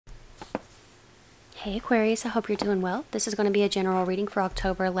Hey Aquarius, I hope you're doing well. This is going to be a general reading for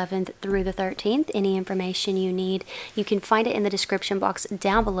October 11th through the 13th. Any information you need, you can find it in the description box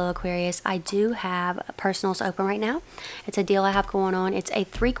down below, Aquarius. I do have personals open right now. It's a deal I have going on. It's a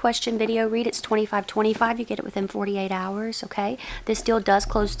 3-question video read. It's $25.25. You get it within 48 hours, okay? This deal does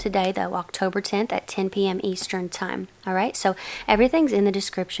close today, though, October 10th at 10 p.m. Eastern Time. All right, so everything's in the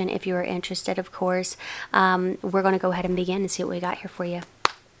description if you are interested, of course. We're going to go ahead and begin and see what we got here for you.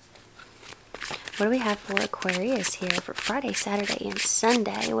 What do we have for Aquarius here for Friday, Saturday, and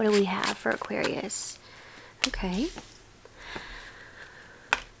Sunday? What do we have for Aquarius? Okay.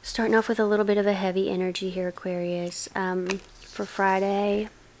 Starting off with a little bit of a heavy energy here, Aquarius. For Friday,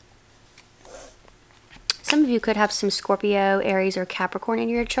 some of you could have some Scorpio, Aries, or Capricorn in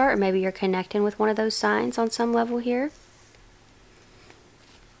your chart, or maybe you're connecting with one of those signs on some level here.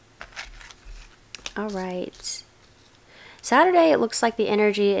 All right. Saturday, it looks like the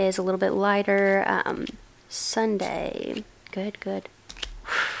energy is a little bit lighter. Sunday, good.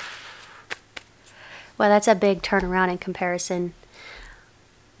 Well, that's a big turnaround in comparison.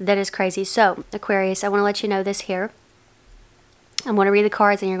 That is crazy. So, Aquarius, I want to let you know this here. I'm going to read the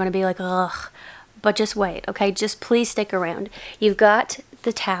cards and you're going to be like, ugh. But just wait, okay? Just please stick around. You've got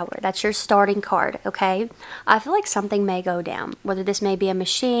the Tower. That's your starting card, okay? I feel like something may go down. Whether this may be a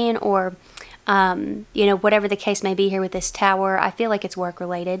machine or you know, whatever the case may be here with this Tower, I feel like it's work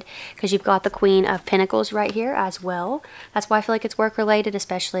related because you've got the Queen of Pentacles right here as well. That's why I feel like it's work related,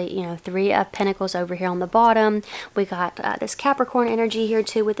 especially, you know, 3 of Pentacles over here on the bottom. We got this Capricorn energy here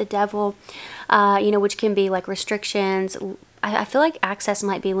too with the Devil, you know, which can be like restrictions. I feel like access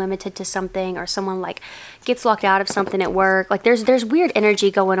might be limited to something, or someone like gets locked out of something at work. Like there's weird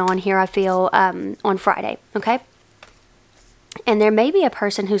energy going on here, I feel, on Friday, okay? And there may be a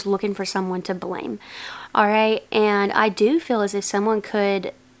person who's looking for someone to blame. All right. And I do feel as if someone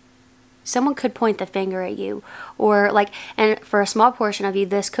could point the finger at you, or like, and for a small portion of you,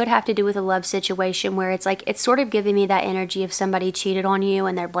 this could have to do with a love situation where it's like, it's sort of giving me that energy of somebody cheated on you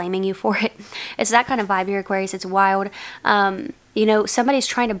and they're blaming you for it. It's that kind of vibe here, Aquarius. It's wild. You know, somebody's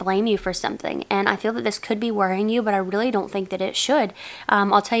trying to blame you for something, and I feel that this could be worrying you, but I really don't think that it should.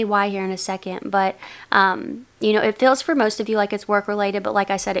 I'll tell you why here in a second, but you know, it feels for most of you like it's work related, but like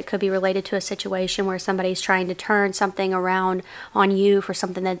I said, it could be related to a situation where somebody's trying to turn something around on you for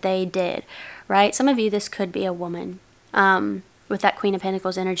something that they did, right? Some of you, this could be a woman. With that Queen of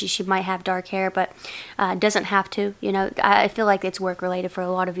Pentacles energy, she might have dark hair, but doesn't have to. You know, I feel like it's work related for a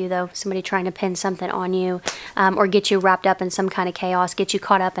lot of you, though. Somebody trying to pin something on you, or get you wrapped up in some kind of chaos, get you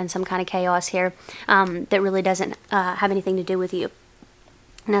caught up in some kind of chaos here that really doesn't have anything to do with you.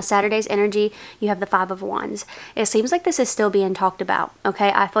 Now, Saturday's energy, you have the 5 of Wands. It seems like this is still being talked about,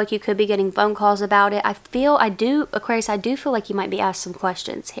 okay? I feel like you could be getting phone calls about it. Aquarius, I do feel like you might be asked some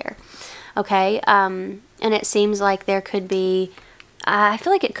questions here, okay? And it seems like there could be, I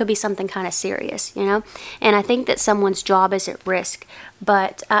feel like it could be something kind of serious, you know? And I think that someone's job is at risk.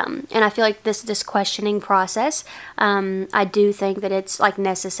 But, and I feel like this questioning process, I do think that it's like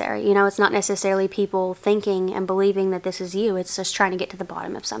necessary. You know, it's not necessarily people thinking and believing that this is you. It's just trying to get to the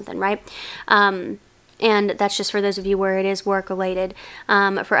bottom of something, right? And that's just for those of you where it is work related.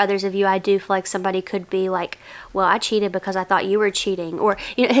 For others of you, I do feel like somebody could be like, well, I cheated because I thought you were cheating. Or,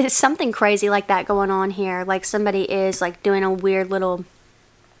 you know, it's something crazy like that going on here. Like somebody is like doing a weird little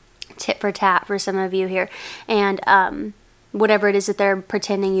tit for tat for some of you here. And, whatever it is that they're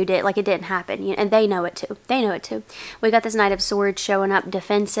pretending you did, like it didn't happen, you know, and they know it too. They know it too. We got this Knight of Swords showing up,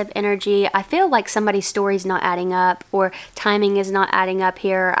 defensive energy. I feel like somebody's story's not adding up, or timing is not adding up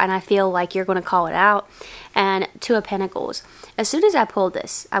here, and I feel like you're going to call it out. And 2 of Pentacles. As soon as I pulled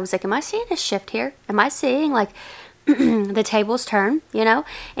this, I was like, am I seeing a shift here? Am I seeing like the tables turn, you know?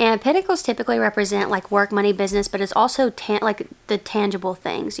 And Pentacles typically represent like work, money, business, but it's also like the tangible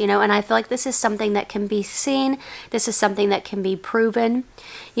things, you know? And I feel like this is something that can be seen. This is something that can be proven,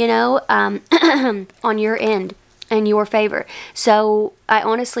 you know, on your end, in your favor. So I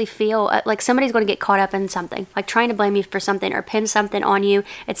honestly feel like somebody's going to get caught up in something, like trying to blame you for something or pin something on you.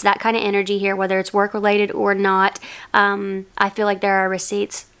 It's that kind of energy here, whether it's work related or not. I feel like there are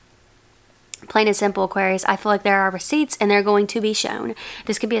receipts. Plain and simple, Aquarius. I feel like there are receipts and they're going to be shown.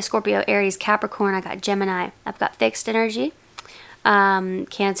 This could be a Scorpio, Aries, Capricorn. I got Gemini. I've got fixed energy,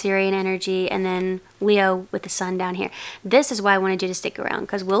 Cancerian energy, and then Leo with the sun down here. This is why I wanted you to stick around,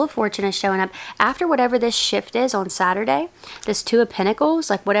 because Wheel of Fortune is showing up after whatever this shift is on Saturday. This 2 of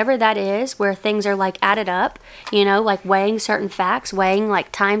Pentacles, like whatever that is, where things are like added up, you know, like weighing certain facts, weighing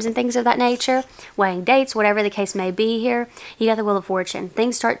like times and things of that nature, weighing dates, whatever the case may be here. You got the Wheel of Fortune.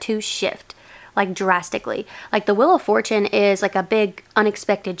 Things start to shift. like drastically. Like the Wheel of Fortune is like a big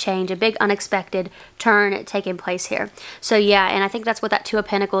unexpected change, a big unexpected turn taking place here. So yeah, and I think that's what that Two of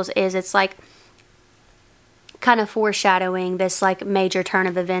Pentacles is. It's like kind of foreshadowing this like major turn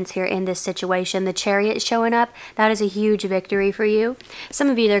of events here in this situation. The Chariot showing up, that is a huge victory for you. Some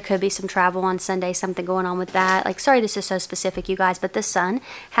of you, there could be some travel on Sunday, something going on with that. Like, sorry this is so specific, you guys, but the Sun,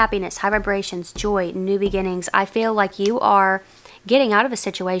 happiness, high vibrations, joy, new beginnings. I feel like you are getting out of a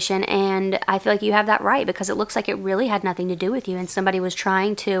situation, and I feel like you have that right, because it looks like it really had nothing to do with you and somebody was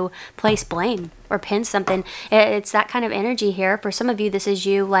trying to place blame or pin something. It's that kind of energy here. For some of you, this is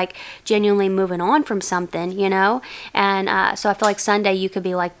you like genuinely moving on from something, you know. And so I feel like Sunday you could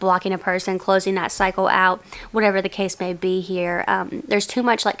be like blocking a person, closing that cycle out, whatever the case may be here. There's too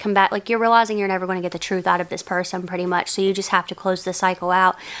much like combat, like you're realizing you're never going to get the truth out of this person pretty much, so you just have to close the cycle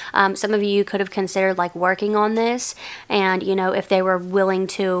out. Some of you could have considered like working on this, and you know, if they were willing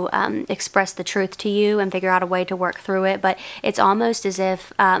to express the truth to you and figure out a way to work through it. But it's almost as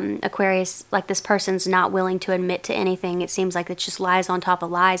if Aquarius, like this person's not willing to admit to anything. It seems like it's just lies on top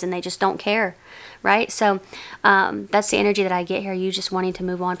of lies, and they just don't care, right? So that's the energy that I get here, you just wanting to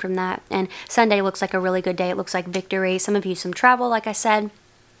move on from that. And Sunday looks like a really good day. It looks like victory. Some of you, some travel, like I said.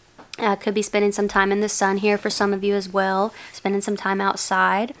 Could be spending some time in the sun here for some of you as well, spending some time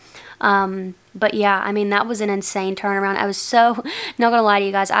outside. But yeah, I mean, that was an insane turnaround. I was so, not gonna lie to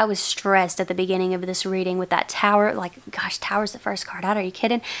you guys, I was stressed at the beginning of this reading with that Tower. Like, gosh, Tower's the first card out. Are you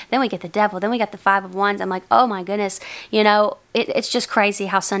kidding? Then we get the Devil. Then we got the Five of Wands. I'm like, oh my goodness. You know, it's just crazy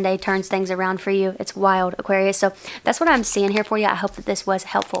how Sunday turns things around for you. It's wild, Aquarius. So that's what I'm seeing here for you. I hope that this was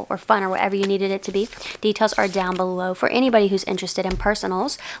helpful or fun or whatever you needed it to be. Details are down below for anybody who's interested in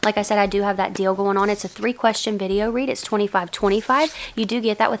personals. Like I said, I do have that deal going on. It's a 3-question video read. It's $25.25. You do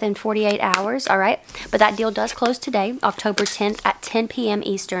get that within 48 hours. All right, but that deal does close today, October 10th at 10 p.m.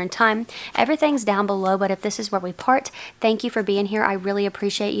 Eastern time. Everything's down below, but if this is where we part, thank you for being here. I really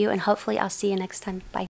appreciate you, and hopefully I'll see you next time. Bye.